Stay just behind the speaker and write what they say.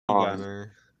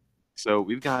Gunner. So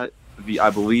we've got I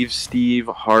believe, Steve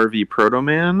Harvey Proto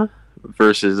Man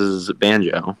versus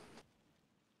Banjo.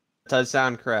 Does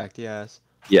sound correct, yes.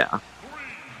 Yeah.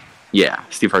 Yeah,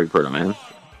 Steve Harvey Proto Man.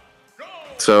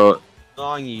 So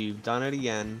Long, you've done it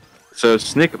again. So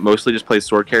Snick mostly just plays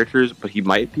sword characters, but he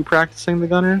might be practicing the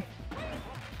Gunner.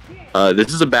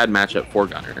 This is a bad matchup for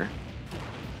Gunner.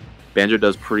 Banjo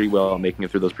does pretty well making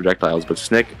it through those projectiles, but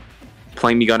Snick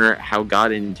playing me Gunner how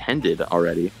God intended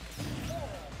already.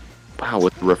 Wow,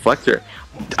 with the Reflector.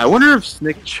 I wonder if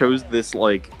Snick chose this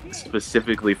like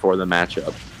specifically for the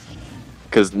matchup,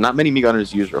 because not many me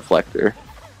Gunners use Reflector.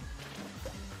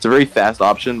 It's a very fast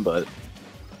option, but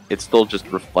it's still just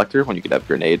Reflector when you could have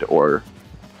Grenade or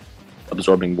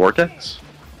Absorbing Vortex.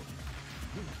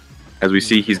 As we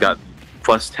see, he's got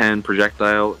 +10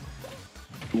 projectile.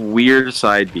 Weird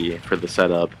side B for the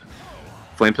setup.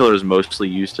 Flame Pillar is mostly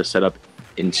used to set up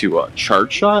into a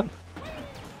charge shot.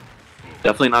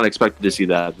 Definitely not expected to see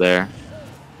that there.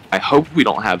 I hope we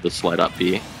don't have the slide up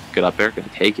B. Good up air, gonna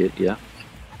take it, yeah.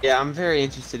 Yeah, I'm very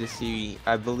interested to see.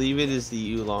 I believe it is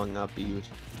the Oolong up B, which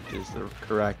is the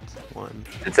correct one.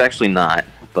 It's actually not,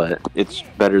 but it's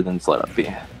better than slide up B.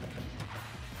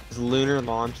 Is Lunar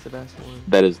Launch the best one?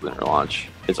 That is Lunar Launch.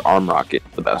 It's Arm Rocket,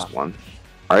 the best one.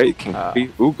 Alright,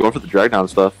 ooh, going for the drag down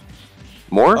stuff.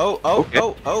 More?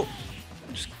 Oh.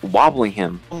 Just wobbling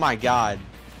him. Oh my god.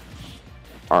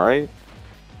 Alright.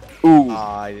 Ooh.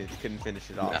 I couldn't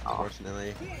finish it off, No.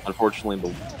 unfortunately.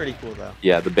 Unfortunately, It's pretty cool,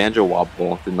 though. the Banjo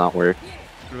wobble did not work.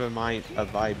 Sort of a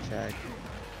vibe check.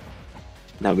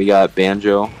 Now we got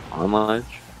Banjo on ledge.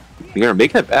 We're gonna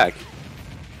make that back.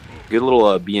 Good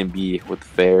little B&B with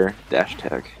fair dash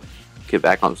tech. Get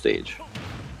back on stage.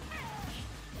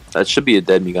 That should be a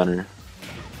dead me Gunner.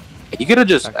 He could have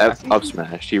just up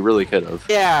smashed. He really could have.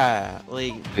 Yeah,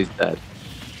 like. He's dead.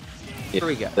 Here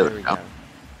we go. There we go.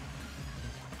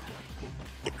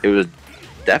 It was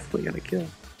definitely gonna kill.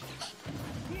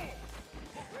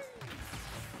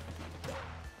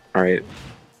 Alright.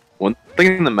 One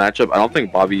thing in the matchup, I don't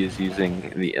think Bobby is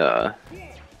using the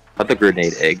not the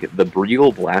grenade egg, the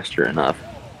Breagle Blaster enough.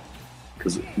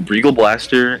 Because Breagle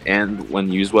Blaster, and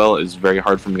when used well, is very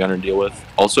hard for Gunner to deal with.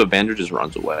 Also, Banjo just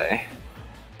runs away.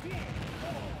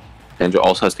 Banjo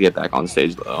also has to get back on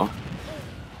stage, though. I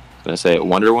was gonna say,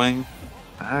 Wonder Wing,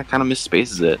 kind of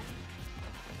misspaces it.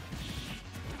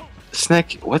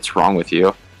 Snick, what's wrong with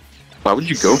you? Why would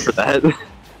you go for that?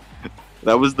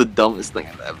 That was the dumbest thing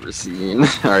I've ever seen.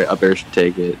 Alright, up air should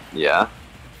take it. Yeah.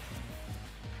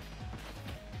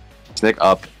 Snick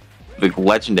up. The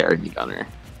legendary me Gunner.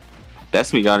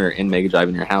 Best me Gunner in Mega Drive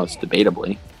in your house,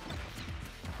 debatably.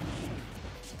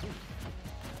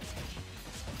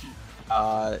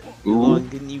 How long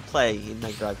didn't you play in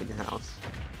Mega Drive in your house?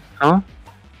 Huh?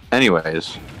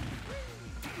 Anyways.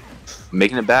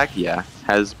 Making it back, yeah.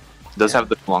 Does have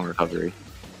the long recovery.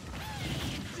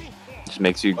 Just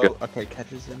makes you go. Okay,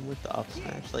 catches him with the up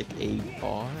smash like a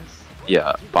boss.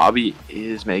 Yeah, Bobby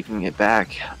is making it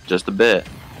back just a bit.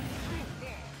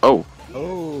 Oh.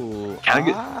 Oh.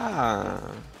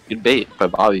 Good bait by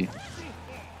Bobby.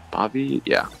 Bobby,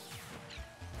 yeah.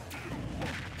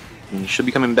 He should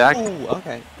be coming back. Oh,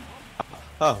 okay.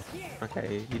 Oh,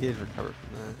 okay. He did recover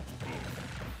from that.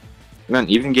 Man,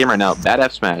 even game right now. Bad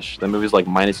F smash. That movie's like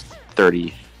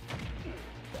 -30.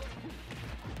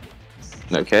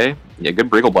 Okay. Yeah, good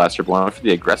Breagle Blaster. Blowing for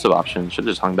the aggressive option. Should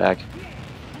have just hung back.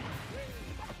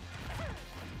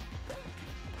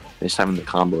 Just having the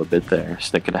combo a bit there.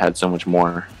 Snick could have had so much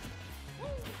more.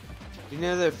 You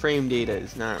know that frame data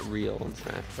is not real in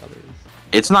Smash Brothers.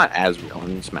 It's not as real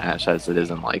in Smash as it is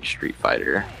in like Street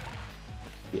Fighter.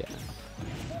 Yeah.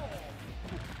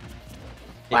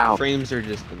 Wow. Frames are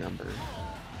just a number.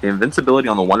 The invincibility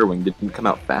on the Wonder Wing didn't come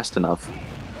out fast enough.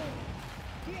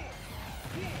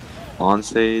 On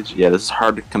stage, yeah, this is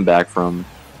hard to come back from,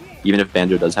 even if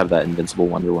Banjo does have that invincible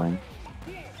Wonder Wing.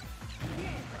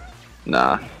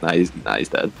 Nah, he's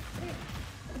dead.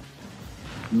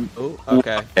 Oh,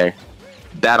 okay. Okay,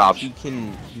 that option. You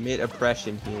can commit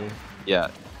oppression here. Yeah,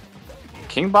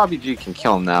 KingBobbyG can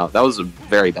kill him now. That was a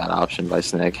very bad option by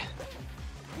Snick.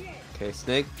 Okay,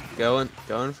 Snick going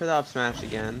for the up smash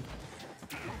again.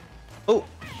 Oh,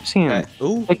 Seeing him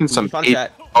taking some hate.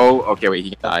 Oh, okay, wait,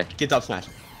 he can die. Get the up smash.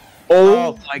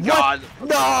 Oh my god!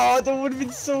 No, that would have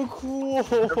been so cool.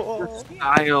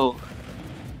 Style.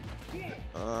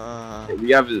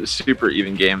 We have a super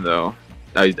even game though.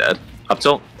 Now he's dead. Up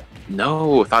tilt.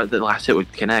 No, thought the last hit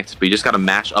would connect, but you just gotta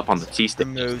mash up on the T stick.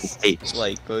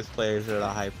 Like both players are at a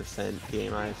high %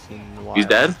 game I've seen in a while. He's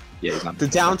dead? Yeah, he's not. The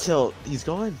down tilt, he's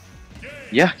going.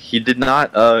 Yeah, he did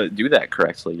not do that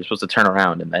correctly. You're supposed to turn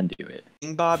around and then do it.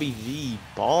 KingBobbyG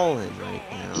balling right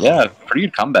now. Yeah, pretty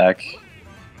good comeback.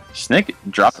 Snick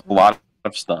dropped a lot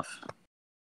of stuff.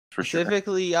 For sure.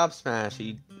 Specifically up smash,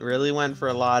 he really went for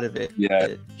a lot of it.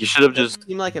 Yeah, he should have just...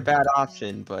 seemed like a bad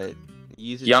option, but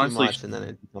you use it too much and then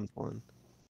it becomes one.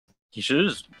 He should have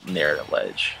just nared a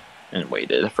ledge and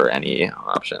waited for any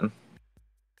option.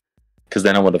 Because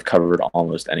then it would have covered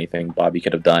almost anything Bobby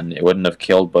could have done. It wouldn't have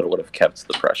killed, but it would have kept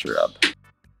the pressure up.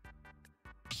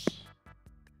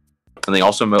 And they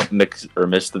also missed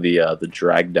the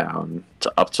drag down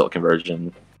to up tilt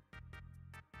conversion.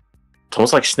 It's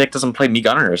almost like Snick doesn't play Me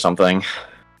Gunner or something.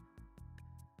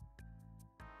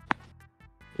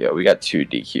 Yeah, we got 2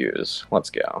 DQs. Let's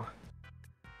go.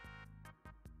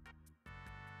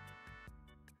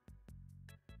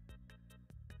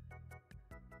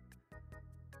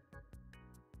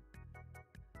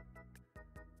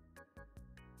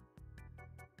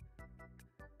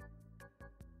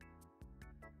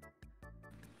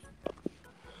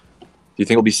 Do you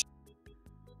think we'll be...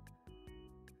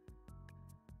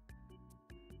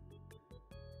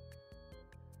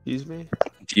 Excuse me?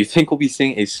 Do you think we'll be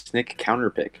seeing a Snick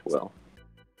counter pick, Will?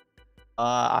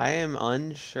 I am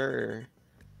unsure.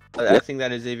 But I think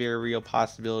that is a very real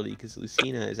possibility because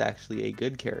Lucina is actually a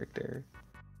good character.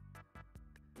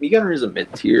 Me Gunner is a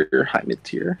mid-tier, high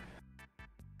mid-tier.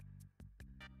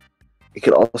 You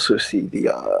could also see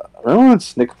the, remember when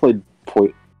Snick played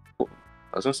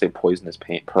I was gonna say Poisonous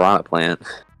Paint, Piranha Plant.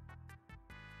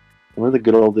 Remember the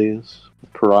good old days?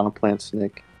 Piranha Plant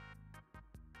Snick.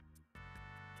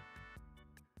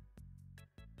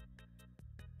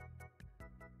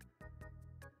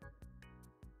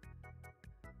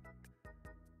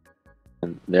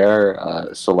 And they're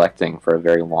selecting for a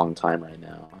very long time right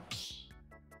now.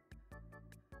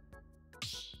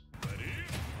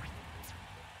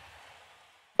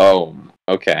 Oh,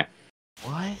 okay.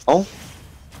 What? Oh.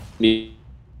 Me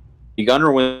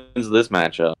Gunner wins this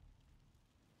matchup.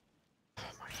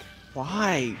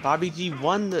 Why? Bobby G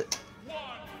won the...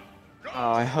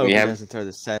 Oh, I hope he doesn't throw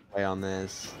the set away on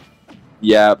this.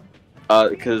 Yeah,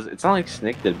 because it's not like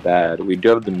Snick did bad. We do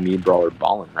have the Me Brawler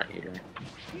balling right here.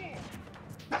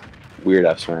 Weird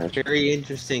F smash. Very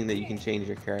interesting that you can change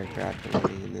your character after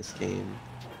winning in this game.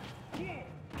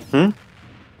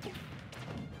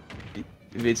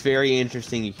 It's very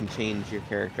interesting you can change your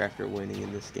character after winning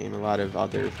in this game. A lot of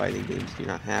other fighting games do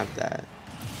not have that.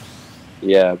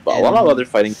 Yeah, but a lot of other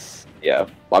fighting... Yeah,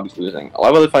 Bobby's losing. A lot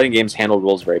of other fighting games handle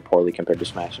rules very poorly compared to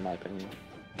Smash, in my opinion.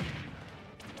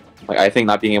 Like, I think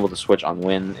not being able to switch on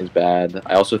win is bad.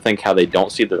 I also think how they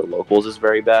don't see their locals is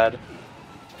very bad.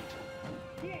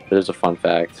 There's a fun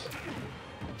fact.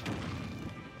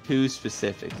 Who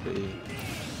specifically?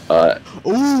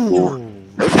 Ooh!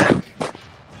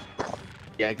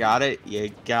 You got it.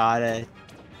 You gotta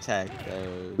tech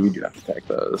those. We do have to tech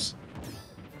those.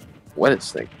 What is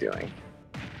Snick doing?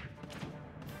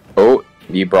 Oh,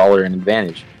 Me Brawler an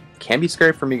advantage. Can be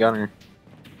scary for Me Gunner,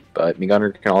 but Me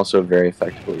Gunner can also very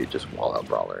effectively just wall out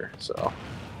Brawler. So,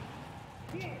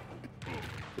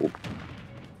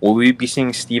 will we be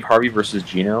seeing Steve Harvey versus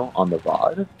Gino on the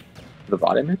VOD? The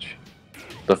VOD image?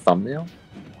 The thumbnail?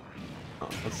 Oh,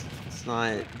 let's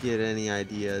not get any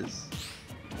ideas.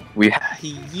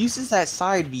 He uses that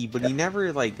side B, but he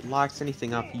never like locks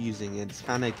anything up using it. It's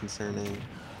kind of concerning.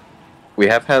 We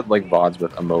have had like VODs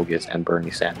with Amogus and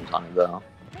Bernie Sanders on it though.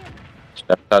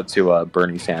 Shout out to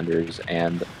Bernie Sanders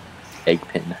and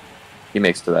Eggpin. He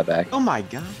makes to that back. Oh my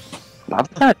god! Not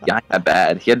that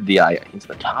bad. He had DI into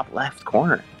the top left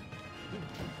corner.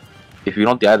 If you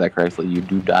don't DI that correctly, you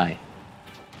do die.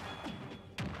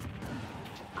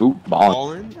 Ooh,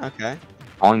 balling. Okay.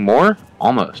 Balling more?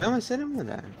 Almost. I'm gonna sit him with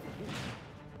that.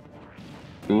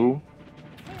 Ooh.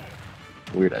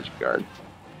 Weird edge guard.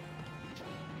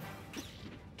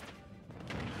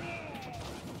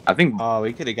 I think... Oh,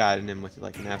 we could have gotten him with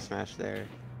like an F smash there.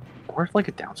 Or like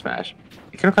a down smash.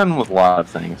 You could have gotten him with a lot of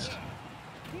things.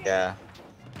 Yeah.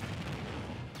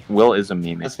 Will is a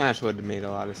meme. Up smash would have made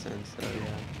a lot of sense, so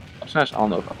yeah. Up smash, I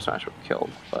don't know if up smash would have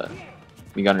killed, but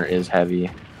Me Gunner is heavy.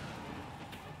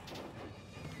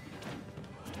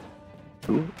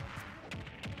 Ooh.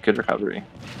 Good recovery.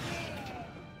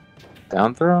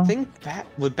 Down throw? I think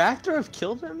would back throw have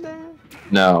killed him there?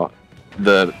 No.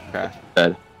 The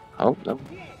dead. Oh no.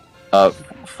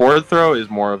 Forward throw is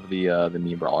more of the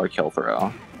Me Brawler kill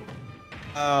throw.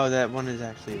 Oh, that one is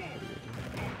actually pretty good.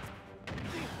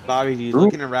 Bobby, he's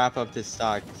looking to wrap up this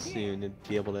stock soon and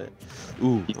be able to.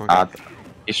 Ooh, okay.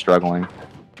 He's struggling.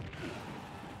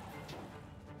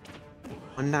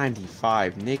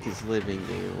 195. Nick is living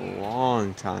a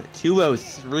long time.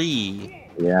 203.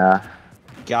 Yeah.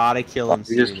 Gotta kill him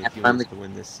You just soon can't if he find wants the- to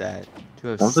win this set.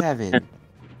 207.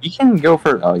 He can go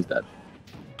for. Oh, he's dead.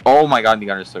 Oh my god, the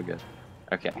gunner's so good.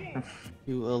 Okay.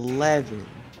 211.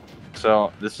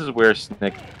 So this is where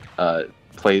Snick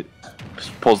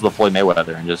pulls the Floyd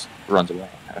Mayweather and just runs away.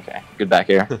 Okay. Good back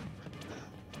air.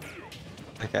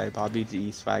 Okay, Bobby G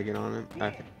swagging on him.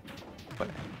 Okay.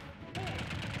 Whatever.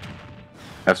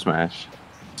 F smash.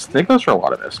 Snick goes for a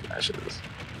lot of F smashes.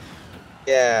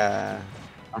 Yeah.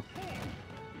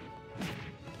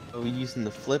 Oh, using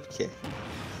the flip kick.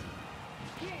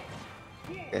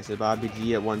 Okay, so Bobby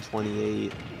G at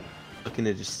 128. Looking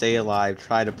to just stay alive,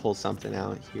 try to pull something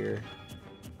out here.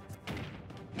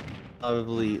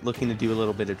 Probably looking to do a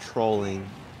little bit of trolling.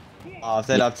 If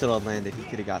that up tilt had landed, he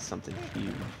could have got something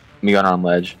huge. Me gun on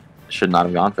ledge. Should not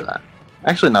have gone for that.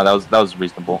 Actually, no, that was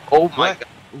reasonable. Oh my god.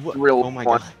 What? Real Oh my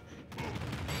one. god.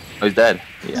 Oh, he's dead.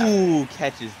 Yeah. Ooh,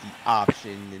 catches the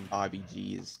option, and Bobby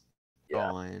G is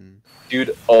gone.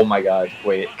 Dude, oh my god.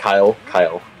 Wait, Kyle.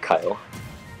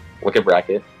 Look at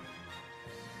bracket.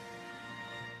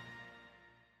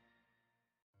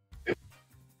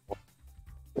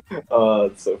 Oh,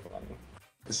 it's so funny.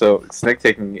 So, Snick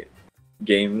taking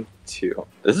game 2.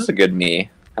 This is a good me.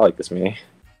 I like this me.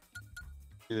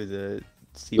 To the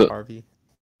Steve Harvey.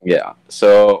 Yeah,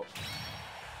 so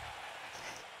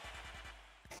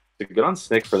good on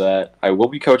Snick for that. I will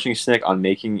be coaching Snick on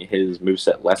making his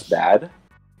moveset less bad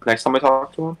next time I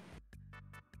talk to him.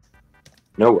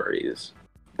 No worries.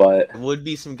 But Would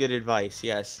be some good advice,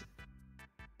 yes.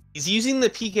 He's using the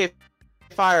PK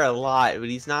Fire a lot, but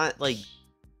he's not, like,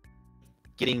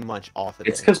 getting much off of it.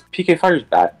 it's because PK Fire's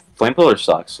bad. Flame Pillar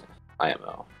sucks,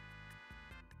 IMO.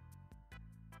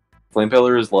 Flame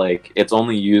Pillar is like, it's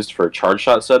only used for charge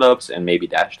shot setups and maybe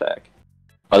dash attack.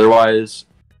 Otherwise,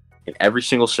 in every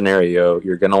single scenario,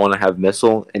 you're going to want to have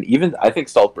Missile, and even, I think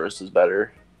Stealth Burst is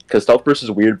better. Because Stealth Burst is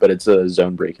weird, but it's a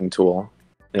zone breaking tool,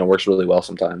 and it works really well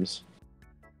sometimes.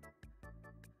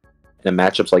 In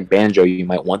matchups like Banjo, you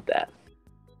might want that.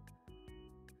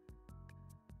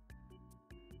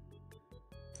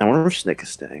 I wonder if Snick is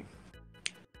staying.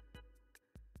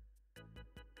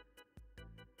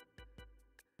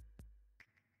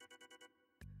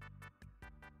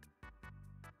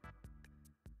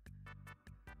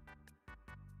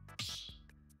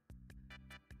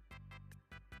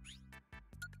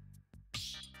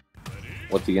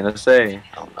 What's he gonna say?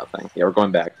 Oh, nothing. Yeah, we're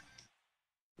going back.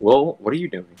 Well, what are you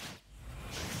doing?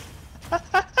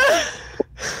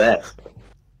 That.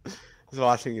 I was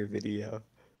watching your video.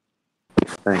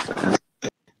 Thanks, man.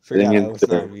 Forgot I was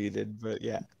into not it. muted, but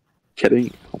yeah. Oh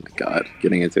my god,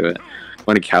 getting into it.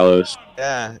 Going to Kalos.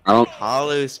 Yeah. I don't.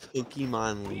 Hollows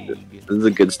Pokemon League. This is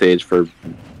a good stage for.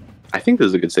 I think this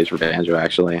is a good stage for Banjo.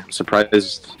 Actually, I'm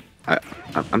surprised.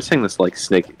 I'm saying this like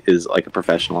Snick is like a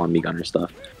professional on Mii Gunner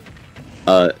stuff.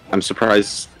 I'm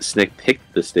surprised Snick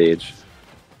picked the stage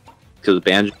because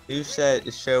Banjo. New set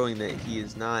is showing that he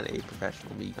is not a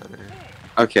professional Mii Gunner.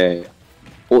 Okay,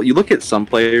 well you look at some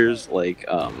players like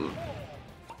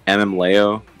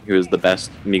Leo, who is the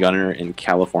best Mii Gunner in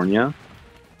California,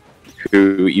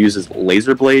 who uses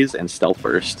Laser Blaze and Stealth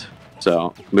Burst.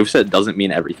 So moveset doesn't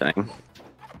mean everything.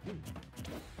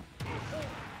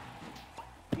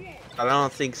 I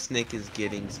don't think Snick is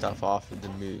getting stuff off of the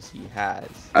moves he has.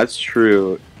 That's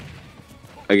true.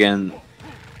 Again,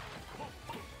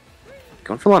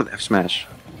 going for a lot of F smash,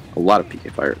 a lot of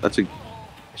PK fire. That's a.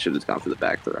 I should have gone for the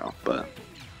back throw, but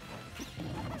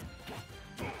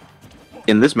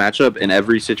in this matchup, in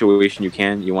every situation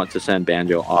you want to send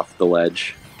Banjo off the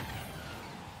ledge.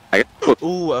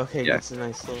 Ooh, okay, Yeah. that's a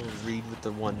nice little read with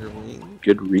the Wonder Wing.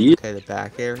 Good read. Okay, the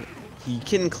back air. He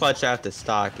can clutch out the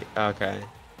stock. Okay.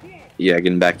 Yeah,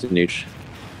 getting back to Nooch.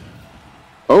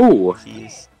 Oh,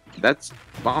 Jeez. that's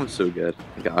bomb's so good.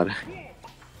 God,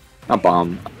 not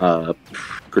bomb.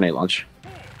 Grenade launch.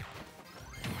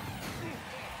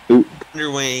 Ooh,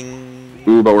 Wonder Wing.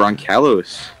 ooh, but we're on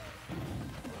Kalos.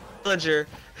 Villager.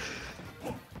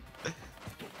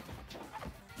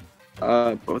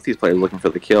 Both these players looking for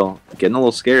the kill. Getting a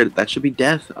little scared. That should be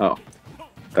death. Oh,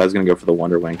 I was gonna go for the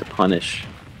Wonder Wing to punish.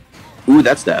 Ooh,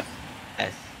 that's death.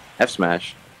 F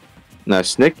smash. Now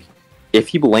Snick, if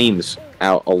he blames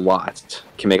out a lot,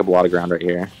 can make up a lot of ground right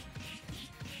here.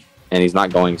 And he's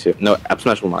not going to. No, F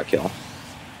smash will not kill.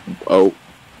 Oh.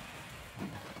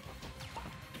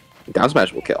 Down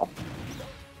smash will kill.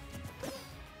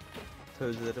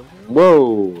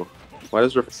 Whoa. Why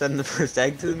does Send the first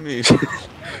egg to the moon.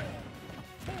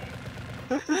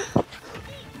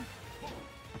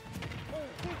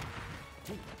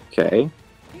 Okay.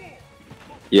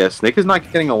 Yeah, Nick is not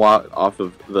getting a lot off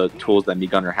of the tools that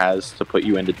Gunner has to put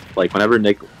you into, like, whenever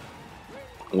Nick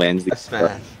lands these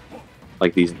smash.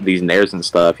 Like these nairs and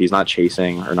stuff, he's not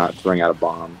chasing or not throwing out a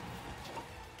bomb.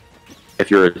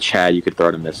 If you're a Chad, you could throw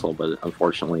out a missile, but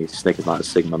unfortunately, Snick is not a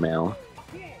Sigma male.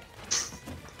 It's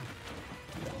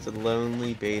a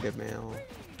lonely beta male.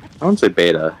 I wouldn't say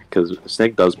beta, because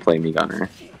Snick does play Gunner.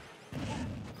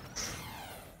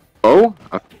 Oh?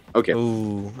 Okay.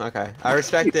 Ooh, okay. I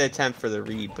respect the attempt for the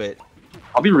read, but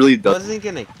Bobby really does. Wasn't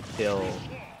gonna kill.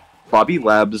 Bobby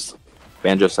labs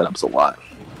Banjo setups a lot.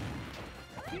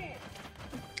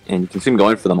 And you can see him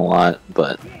going for them a lot,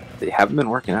 but they haven't been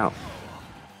working out.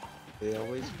 They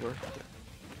always work.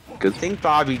 Good. I think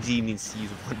BobbyG needs to use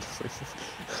Wonder Voices.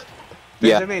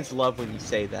 Yeah. Benjamin's love when you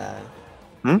say that.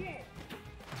 Hmm?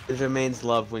 Benjamin's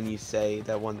love when you say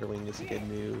that Wonder Wing is a good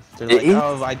move. They're like,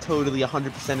 oh, I totally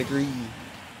 100% agree.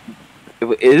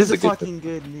 It is a good fucking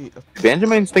good move.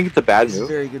 Benjamin's think it's a bad It's move. a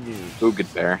very good move. Ooh, good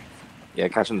fair. Yeah,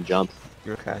 catching the jump.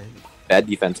 Okay. Bad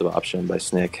defensive option by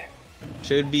Snick.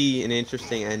 Should be an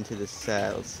interesting end to the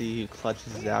set. Let's see who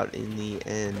clutches it out in the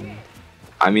end.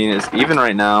 I mean, it's even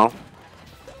right now.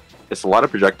 It's a lot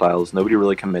of projectiles. Nobody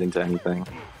really committing to anything.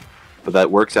 But that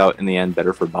works out in the end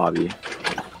better for Bobby.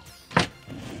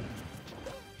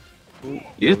 Ooh,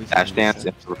 You just dash dance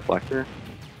into reflector.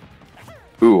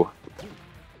 Ooh.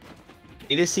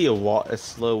 You just see a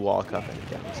slow walk up and a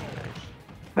down smash.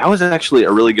 That was actually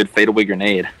a really good fadeaway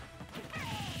grenade.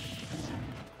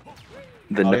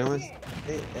 The Oh, no he almost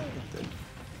hit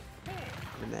the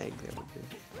grenade. That would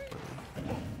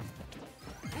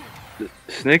be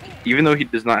Snick, even though he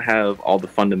does not have all the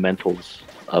fundamentals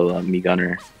of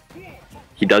Gunner,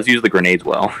 he does use the grenades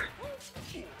well.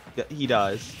 Yeah, he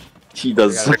does. He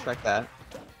does. I gotta respect that.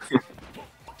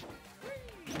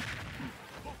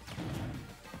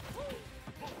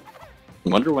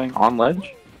 Wonder Wing on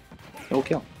ledge. No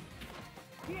kill.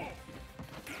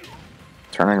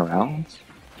 Turning around.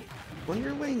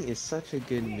 Wonder Wing is such a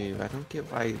good move. I don't get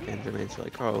why Benjamin's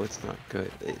like, oh, it's not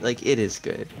good. Like, it is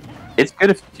good. It's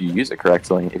good if you use it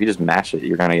correctly. If you just mash it,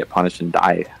 you're gonna get punished and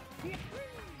die.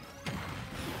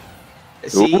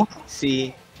 See? Ooh.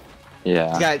 See?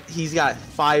 Yeah. He's got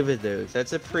 5 of those.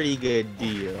 That's a pretty good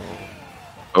deal.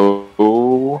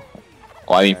 Oh.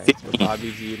 Well, I mean, Right, 15. so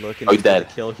BobbyG looking Oh, for he's dead.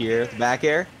 the kill here. The back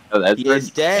air. Oh, that's He is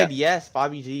dead. Yeah. Yes,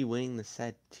 BobbyG winning the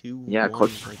set 2-1. Yeah,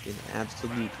 clutch. Like an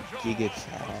absolute giga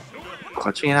chat.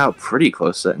 Clutching it out pretty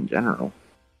close set in general.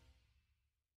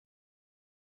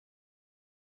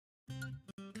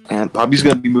 And Bobby's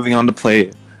gonna be moving on to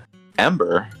play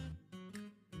Ember.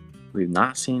 We've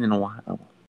not seen in a while.